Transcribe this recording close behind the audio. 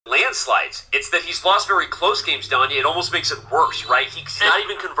landslides. It's that he's lost very close games, Danya. It almost makes it worse, right? He's not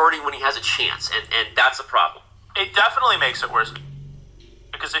even converting when he has a chance, and that's a problem. It definitely makes it worse.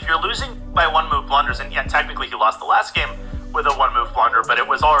 Because if you're losing by one-move blunders, and yeah, technically he lost the last game with a one-move blunder, but it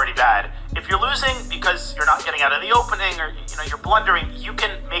was already bad. If you're losing because you're not getting out of the opening, or you're blundering, you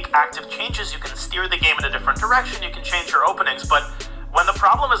can make active changes. You can steer the game in a different direction. You can change your openings. But when the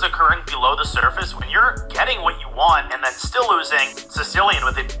problem is occurring below the surface, when you're getting what you want and then still losing Sicilian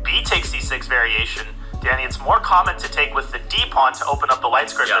with a B takes C6 variation, Danny, it's more common to take with the D pawn to open up the light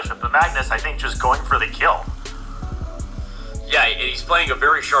square bishop. But Magnus, I think, just going for the kill. Yeah, and he's playing a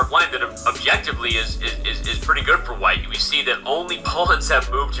very sharp line that objectively is pretty good for White. We see that only pawns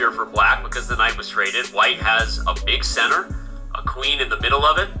have moved here for Black because the knight was traded. White has a big center, a queen in the middle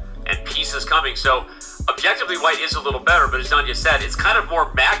of it, and pieces coming. So objectively, White is a little better, but as Danya said, it's kind of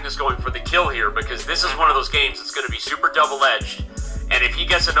more Magnus going for the kill here because this is one of those games that's going to be super double-edged. And if he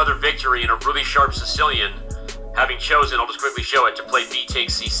gets another victory in a really sharp Sicilian, having chosen, I'll just quickly show it, to play B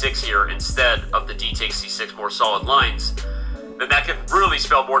takes C6 here instead of the D takes C6 more solid lines, then that could really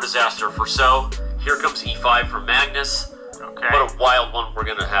spell more disaster for So. Here comes E5 from Magnus. Okay. What a wild one we're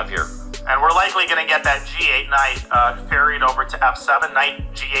going to have here. And we're likely going to get that G8 knight ferried over to F7.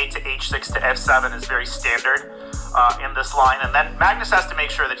 Knight G8 to H6 to F7 is very standard in this line. And then Magnus has to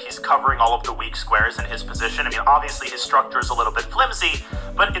make sure that he's covering all of the weak squares in his position. I mean, obviously his structure is a little bit flimsy,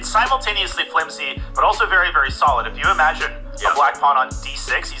 but it's simultaneously flimsy, but also very, very solid. If you imagine a black pawn on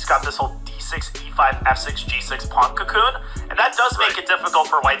D6, he's got this whole D6, E5, F6, G6 pawn cocoon, and that does make it difficult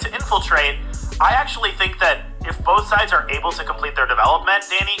for White to infiltrate. I actually think that if both sides are able to complete their development,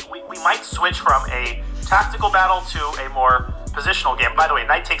 Danny, we might switch from a tactical battle to a more positional game. By the way,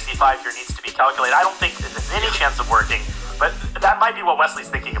 knight takes E5 here needs to be calculated. I don't think there's any chance of working, but that might be what Wesley's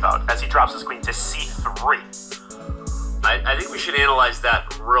thinking about as he drops his queen to C3. I think we should analyze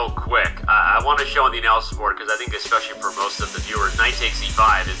that real quick. I want to show on the analysis board because I think especially for most of the viewers, knight takes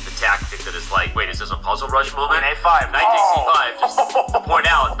E5 is the tactic that is like, wait, is this a puzzle rush moment? Queen A5. Knight takes E5, just to point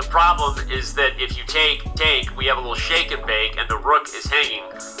out, the problem is that if you take, we have a little shake and bake and the rook is hanging.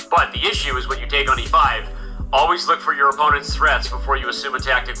 But the issue is when you take on E5, always look for your opponent's threats before you assume a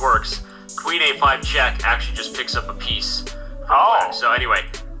tactic works. Queen A5 check actually just picks up a piece. So anyway.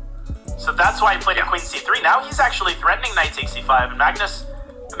 So that's why he played a queen C3. Now he's actually threatening knight takes E5, and Magnus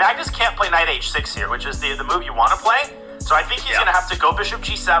can't play knight H6 here, which is the move you want to play. So I think he's going to have to go bishop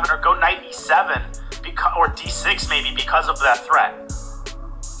G7 or go knight E7 or D6 maybe because of that threat.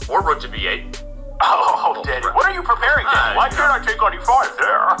 Or rook to B8. Oh, Daddy. What are you preparing, Daddy? Why can't I take on E5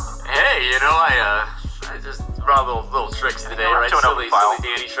 there? Hey, you know, I just brought little tricks today, right? Silly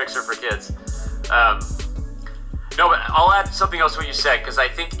Danny tricks are for kids. No, but I'll add something else to what you said, because I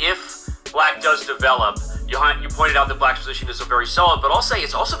think if Black does develop, you pointed out that Black's position is very solid, but I'll say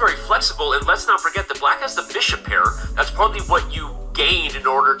it's also very flexible, and let's not forget that Black has the bishop pair. That's partly what you gain in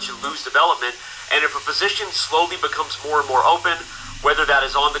order to lose development, and if a position slowly becomes more and more open, whether that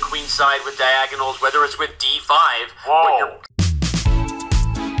is on the queen side with diagonals, whether it's with D5,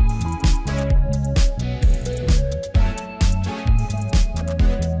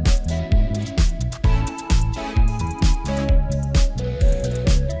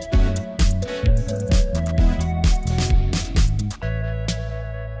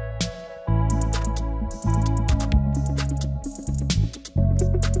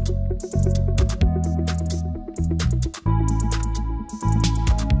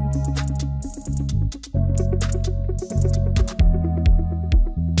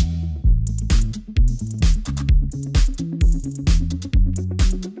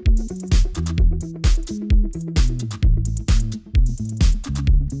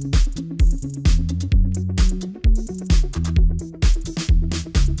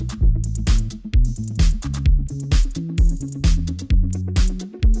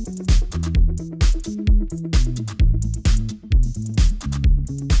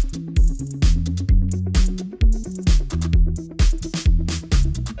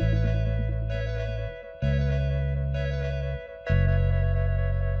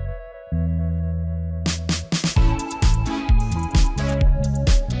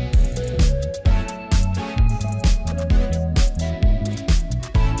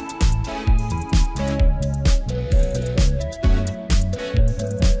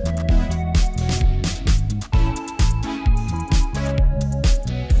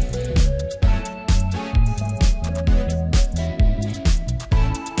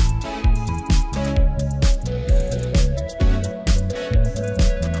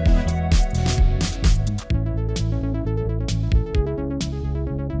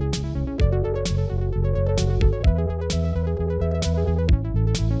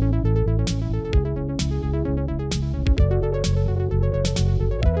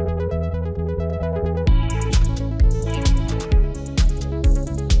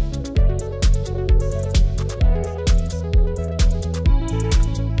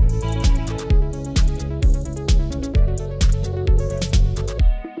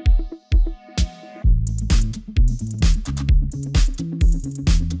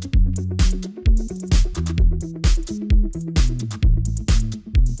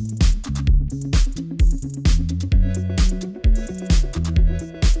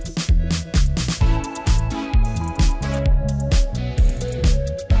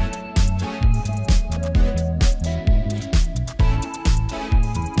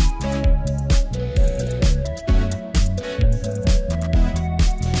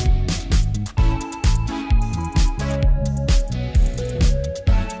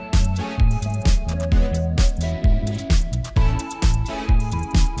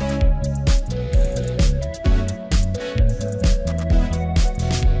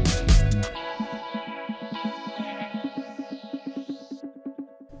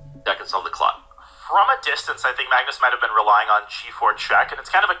 Magnus might have been relying on g4 check, and it's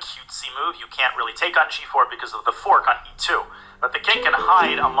kind of a cutesy move. You can't really take on g4 because of the fork on e2. But the king can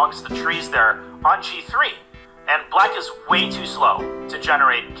hide amongst the trees there on g3. And black is way too slow to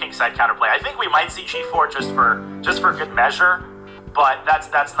generate kingside counterplay. I think we might see g4 just for good measure, but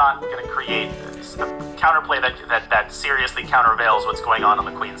that's not going to create a counterplay that seriously countervails what's going on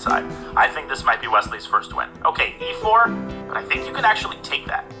the queen side. I think this might be Wesley's first win. Okay, e4, but I think you can actually take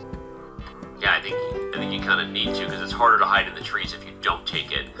that. Yeah, I think you kind of need to, because it's harder to hide in the trees if you don't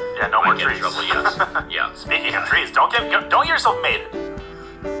take it. Yeah, no more trees. Trouble, yes. Yeah. Speaking of trees, don't get yourself made.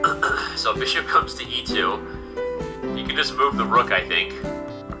 So bishop comes to e2. You can just move the rook, I think,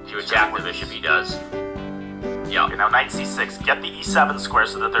 to attack the bishop. He does. Yeah. Okay, now knight c6. Get the e7 square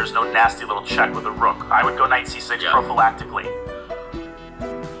so that there's no nasty little check with the rook. I would go knight c6 prophylactically.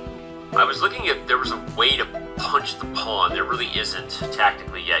 I was looking if there was a way to punch the pawn. There really isn't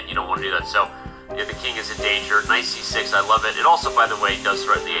tactically yet. You don't want to do that. So yeah, the king is in danger. Knight c6. I love it. It also, by the way, does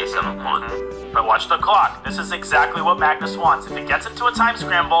threaten the a7 pawn. But watch the clock. This is exactly what Magnus wants. If it gets into a time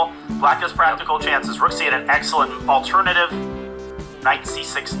scramble, black has practical chances. Rook c8, an excellent alternative. Knight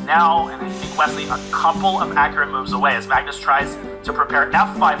c6 now, and I think Wesley a couple of accurate moves away as Magnus tries to prepare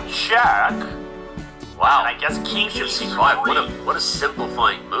f5 check. Wow. And I guess king e5. What a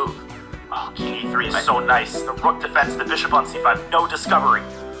simplifying move. Oh, king e3 is so nice. The rook defends the bishop on c5. No discovery.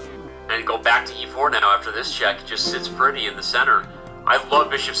 And go back to e4 now after this check. It just sits pretty in the center. I love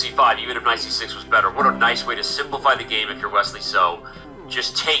bishop c5, even if knight c6 was better. What a nice way to simplify the game if you're Wesley So.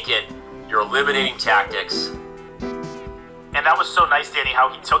 Just take it. You're eliminating tactics. And that was so nice, Danny, how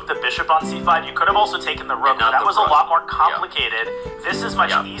he took the bishop on c5. You could have also taken the rook, but that was a lot more complicated. Yeah. This is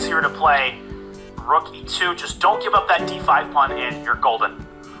much easier to play. Rook e2, just don't give up that d5 pawn and you're golden.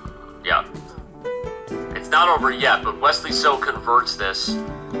 Yeah. It's not over yet, but Wesley So converts this.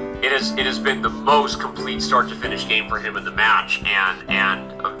 It has been the most complete start to finish game for him in the match, and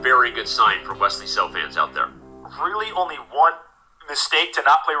a very good sign for Wesley So fans out there. Really only one mistake to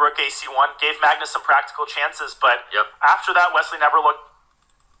not play rook ac1 gave Magnus some practical chances, but after that Wesley never looked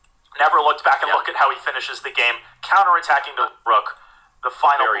back and look at how he finishes the game, counterattacking the rook, the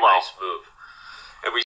final blow. Very nice move.